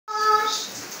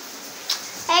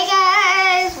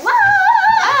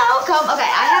Okay,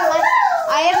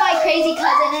 I have my crazy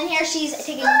cousin in here. She's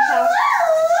taking a shower.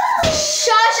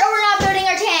 Shush, or we're not building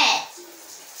our tent.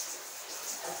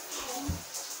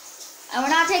 And we're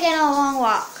not taking a long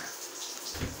walk.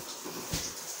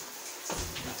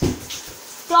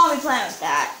 Don't be playing with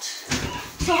that.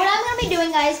 So what I'm gonna be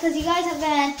doing, guys, because you guys have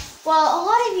been, well, a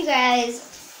lot of you guys,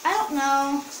 I don't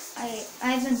know.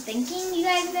 I've been thinking you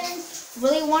guys have been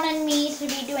really wanting me to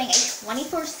be doing a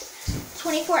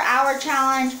 24-hour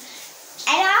challenge,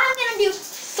 and I'm gonna do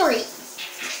 3.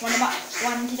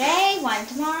 One today, one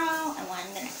tomorrow, and one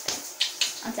the next day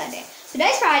on Sunday.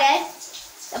 Today's Friday,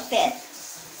 the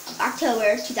 5th of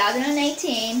October,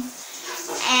 2018,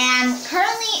 and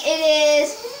currently it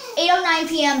is 8:09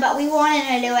 p.m. but we wanted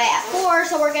to do it at 4,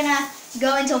 so we're gonna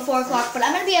go until 4 o'clock. But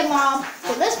I'm gonna be a mom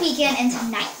for this weekend and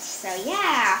tonight. So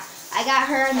yeah, I got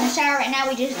her in the shower right now.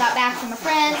 We just got back from a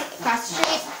friend across the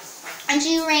street, and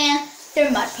she ran through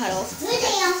mud puddles.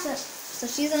 So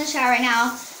she's in the shower right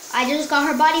now. I just got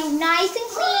her body nice and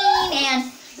clean, and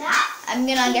I'm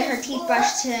gonna get her teeth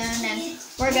brushed soon, and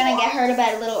we're gonna get her to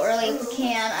bed a little early if we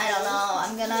can. I don't know.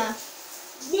 I'm gonna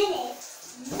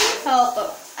help,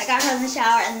 but I got her in the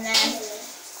shower, and then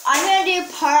I'm gonna do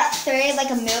part 3 like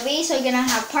a movie. So you're gonna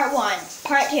have part 1,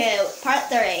 part 2, part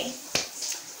 3.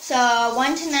 So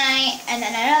one tonight, and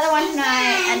then another one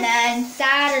tonight, and then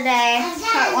Saturday,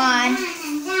 part 1.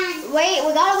 Wait,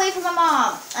 we gotta wait for my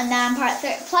mom. And then part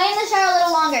 3. Play in the shower a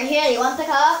little longer. Here, you want the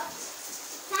cup?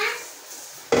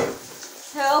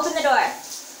 Here, open the door.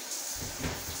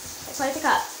 Play with the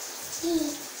cup.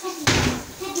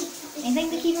 Anything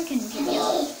to keep her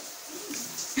convenient.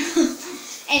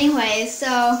 Anyways,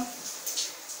 so,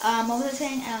 what was I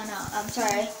saying? I don't know. I'm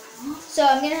sorry. So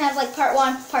I'm gonna have like part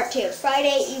 1, part 2,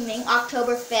 Friday evening,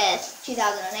 October 5th,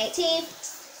 2018,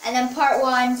 and then part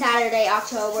 1, Saturday,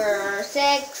 October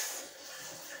 6th.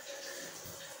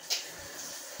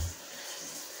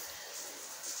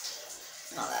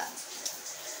 And all that.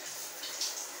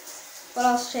 But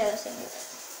I'll share this thing with it.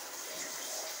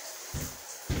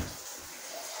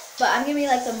 But I'm gonna be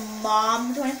like the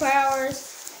mom for 24 hours,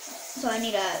 so I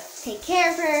need to take care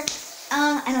of her.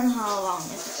 I don't know how long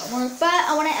this is gonna work, but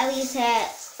I want to at least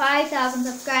hit 5,000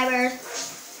 subscribers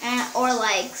or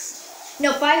likes.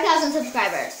 No, 5,000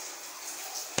 subscribers.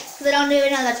 Because I don't do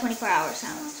another 24-hour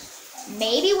challenge.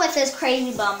 Maybe with this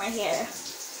crazy bum right here.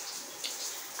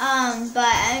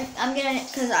 But I'm gonna,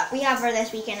 because we have her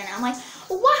this weekend, and I'm like,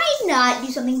 why not do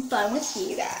something fun with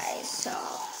you guys? So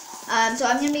I'm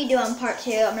gonna be doing part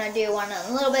 2. I'm gonna do one in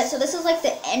a little bit. So this is like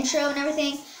the intro and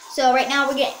everything. So right now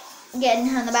we're getting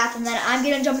her in the bathroom, then I'm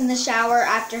gonna jump in the shower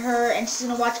after her, and she's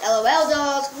gonna watch LOL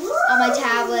dolls on my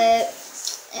tablet,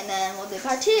 and then we'll do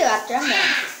part 2 after I'm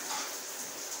done.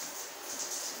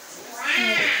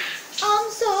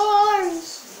 I'm sorry.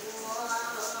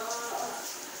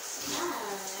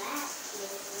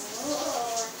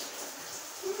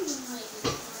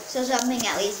 So something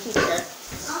at least keeps her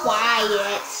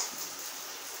quiet.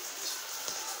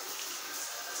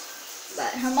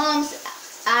 But her mom's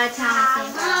out of town, I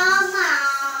think.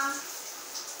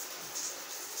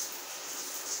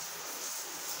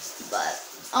 But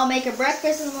I'll make her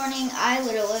breakfast in the morning. I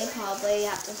literally probably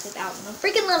have to sit out in the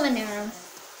freaking living room.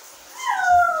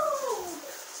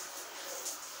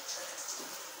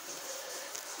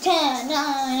 10,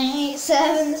 9, 8,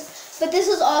 7. But this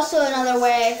is also another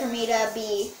way for me to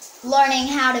be learning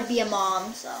how to be a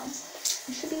mom. So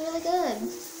it should be really good.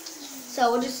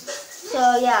 So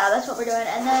yeah, that's what we're doing.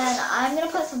 And then I'm going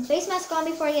to put some face mask on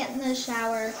before I get in the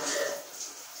shower.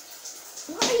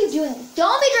 What are you doing?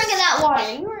 Don't be drinking that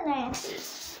water. You are nasty.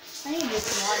 I need to get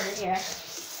some water here.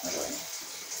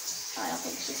 I don't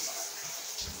think she's...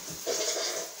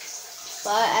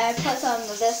 But I put some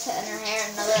of this in her hair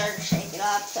and another to shake it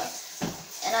up. So,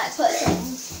 and I put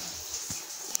some...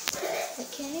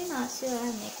 Can you not see that I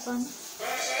have makeup on?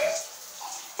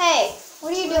 Hey,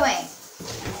 what are you doing?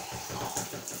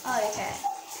 Oh, okay.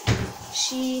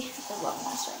 She is loving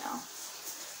this right now.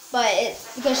 But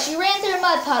it's because she ran through a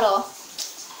mud puddle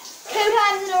 2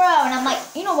 times in a row, and I'm like,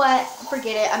 you know what?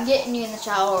 Forget it. I'm getting you in the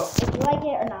shower. If you like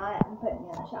it or not, I'm putting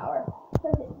you in the shower.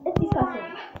 Because it's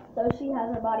disgusting. So she has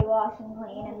her body washed and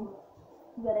clean and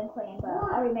good and clean, but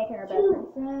I'll be making her bed pretty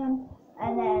soon.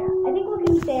 And then I think we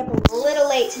can stay up a little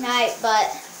late tonight,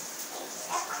 but...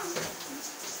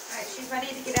 Alright, she's ready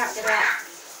to get out. Get out.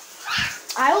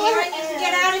 I will. You can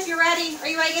get out if you're ready. Are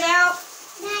you ready to get out?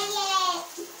 Not yet.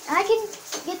 I can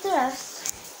get the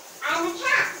rest. I'm a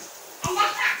cat. I'm a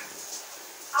cat.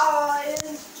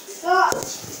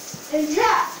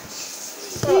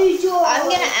 So I'm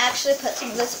gonna actually put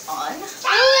some of this on.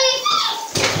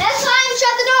 Next time,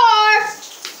 shut the door.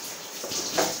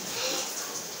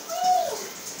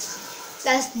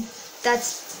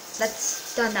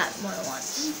 That's done that more than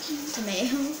once to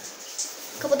me. A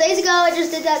couple days ago, it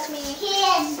just did that to me.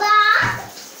 Kid Bob.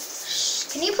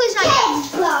 Can you please not yell?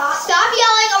 Kid Bob. Stop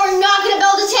yelling, or we're not gonna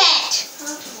build a tent.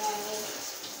 Okay.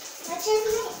 That's in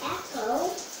my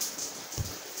echo.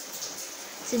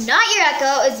 It's not your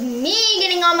echo. It's me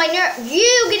getting on my nerve.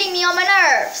 You getting me on my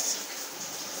nerves.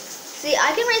 See,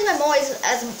 I can raise my voice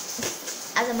as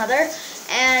a mother,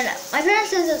 and my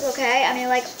parents says it's okay. I mean,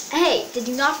 like, hey, did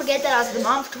you not forget that I was the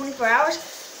mom for 24 hours?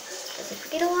 Does I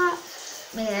forget a lot?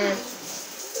 Man,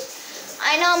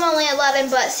 I know I'm only 11,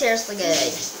 but seriously,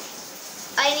 guys,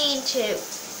 I need to.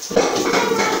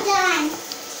 I'm done.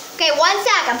 Okay, 1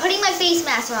 sec. I'm putting my face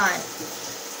mask on.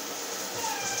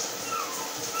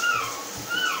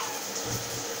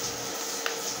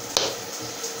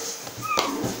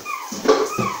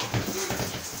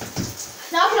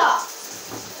 Knock it off.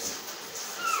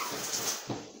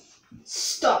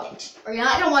 Stop it. Or you're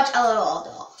not gonna watch LOL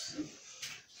Dolls.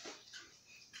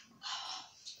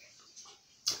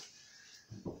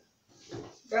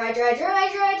 Dry, dry, dry,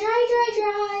 dry, dry, dry,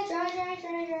 dry, dry, dry,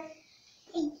 dry, dry.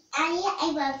 Alia, I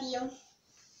love you.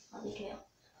 Love you too.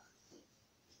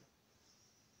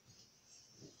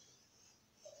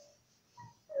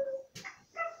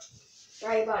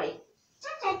 Dry your body.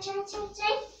 Try.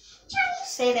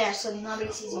 Stay there so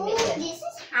nobody sees you Oh, naked. this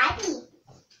is happy.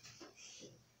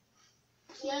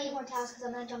 You don't need more towels because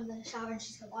I'm gonna jump in the shower and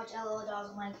she's gonna watch LOL Dolls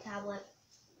on my tablet.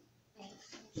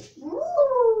 Thanks.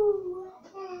 Ooh.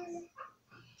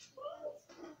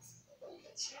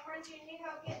 Cameron, do you need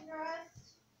help getting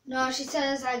dressed? No, she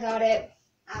says I got it.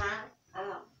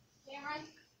 Cameron?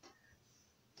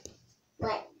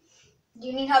 What? Do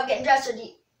you need help getting dressed or do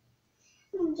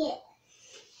you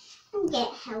Get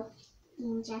help.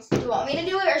 Just do you want me to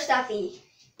do it or Stuffy?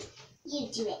 you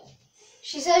do it.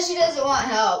 She says she doesn't want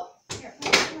help. Here,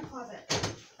 put it in the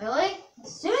closet. Really?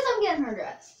 As soon as I'm getting her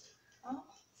dressed. Oh,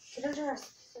 get her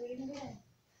dressed so you can get in.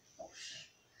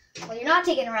 Well, you're not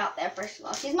taking her out there, first of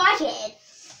all. She's my kid.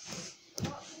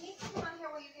 Well, you need someone on here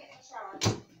while you get in the shower.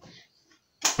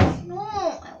 No,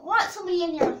 I want somebody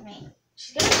in here with me.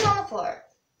 She's gonna be on the floor.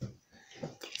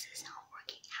 This is not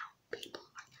working out. People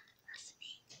are not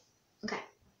listening. Okay.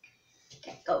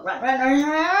 Okay, go run, run, run,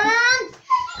 run.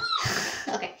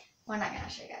 Okay, we're not gonna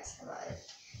show you guys about it.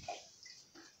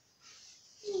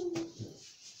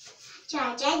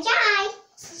 Try.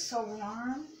 This is so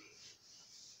warm.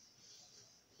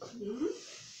 Mm-hmm.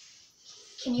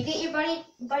 Can you get your buddy,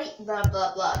 blah,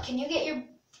 blah, blah. Can you get your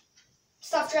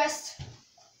stuff dressed?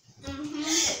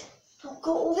 Mm-hmm. Don't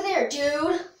go over there, dude.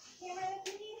 Cameron, if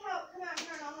you need help, come out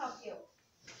here and I'll help you.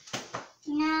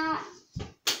 No.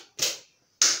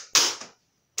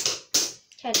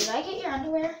 Okay, did I get your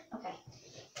underwear? Okay.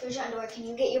 Here's your underwear. Can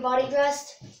you get your body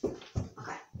dressed?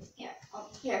 Okay. Here. Oh,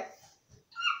 here.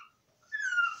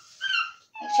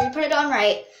 Make sure you put it on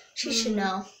right. She should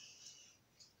know.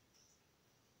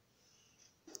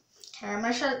 Okay, I'm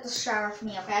gonna shut the shower for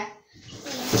me, okay?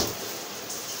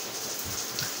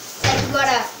 Like you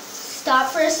gotta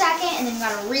stop for a second and then you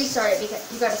gotta restart it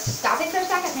because you gotta stop it for a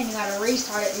second and then you gotta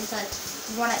restart it because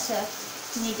you want it to.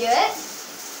 Can you do it?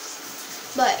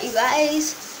 But you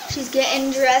guys, she's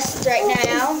getting dressed right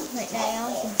now. Right now,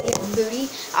 you can see her booty.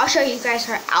 I'll show you guys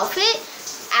her outfit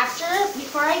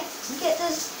before I get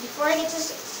this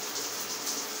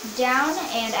down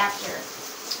and after.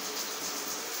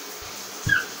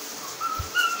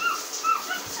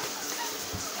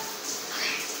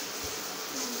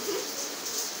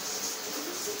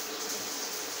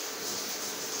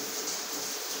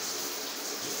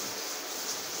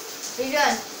 What are you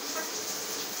doing?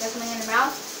 Got something in your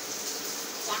mouth?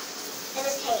 Yeah. And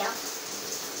a tail.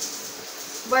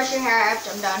 Brush your hair after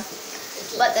I'm done.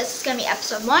 But this is going to be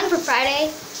episode 1 for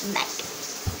Friday night.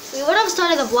 We would have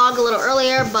started the vlog a little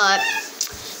earlier, but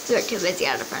we were too busy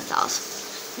at a friend's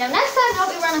house. Now next time I'll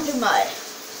be running through mud.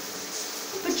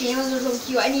 Pajamas are so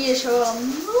cute. I need to show them.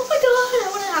 Oh my god, I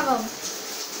want to have them.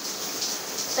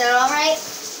 Is that all right?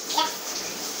 Yeah.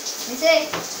 Let me see.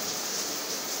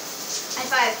 High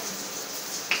five.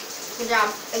 Good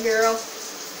job, good girl.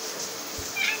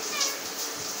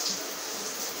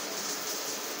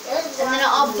 And then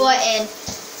I'll button.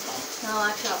 Okay. No,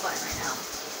 actually I'll button right now.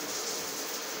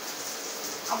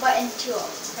 I'll button 2 of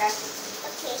them, okay?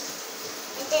 Okay.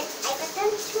 And then I got them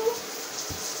too.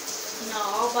 No,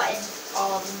 I'll button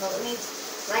all of them, but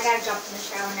I gotta jump in the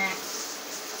shower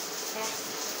next. Okay?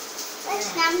 Let's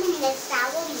jump in the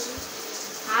shower me.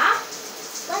 Huh?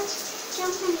 Let's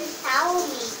jump in the shower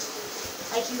me.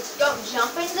 Like you don't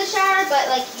jump into the shower, but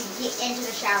like you get into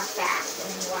the shower fast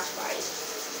and then you wash bodies.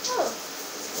 Oh.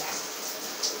 Yeah.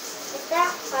 Let's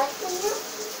that hard for you?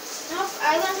 Nope,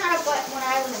 I learned how to butt when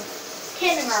I was in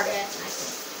kindergarten. I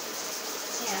think.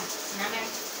 Yeah, and I'm in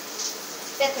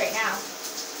 5th right now.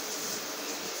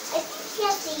 I think you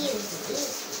have to use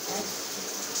these.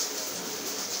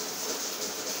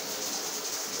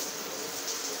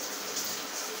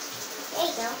 There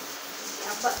you go.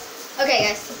 Yeah, but okay,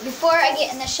 guys. Before I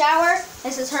get in the shower,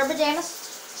 this is her pajamas.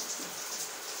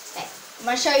 Okay, I'm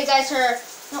gonna show you guys her.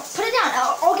 No, put it down.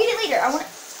 I'll get it later. I want.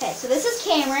 Okay, so this is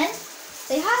Cameron.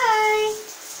 Say hi.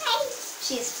 Hi.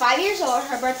 She's 5 years old.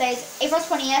 Her birthday is April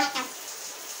 20th.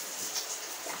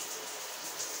 Yeah.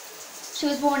 She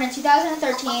was born in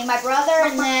 2013. My brother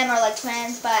and them are like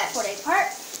twins, but 4 days apart.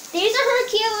 These are her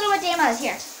cute little pajamas.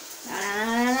 Here.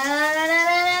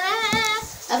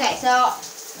 Okay, so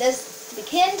this to be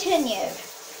continued.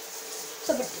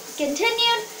 So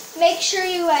continued. Make sure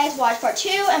you guys watch part 2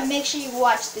 and make sure you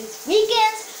watch this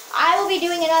weekends. I will be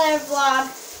doing another vlog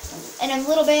in a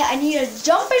little bit. I need to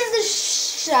jump into the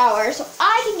shower so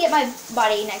I can get my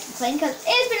body nice and clean because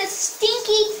it's been a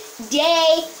stinky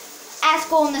day at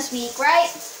school this week,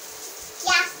 right?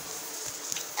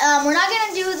 Yeah. We're not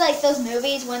gonna do like those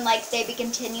movies when like they be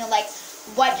continue like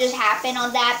what just happened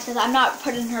on that because I'm not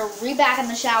putting her back in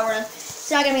the shower.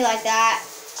 It's not gonna be like that.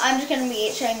 I'm just gonna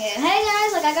be showing you, hey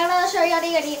guys, like I gotta show you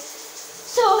yada.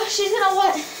 So she's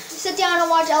gonna sit down and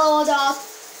watch LOL Dolls,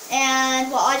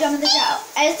 and while I jump in the shower.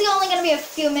 And it's only gonna be a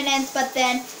few minutes, but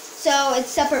then so it's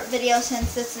separate video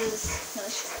since this is really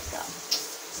short. So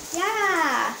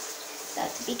yeah. So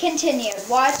to be continued.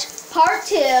 Watch part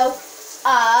 2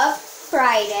 of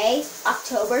Friday,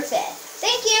 October 5th.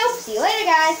 Thank you. See you later,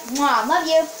 guys. Mwah. Love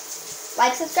you.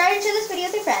 Like, subscribe to this video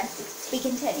with your friends. To be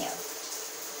continued.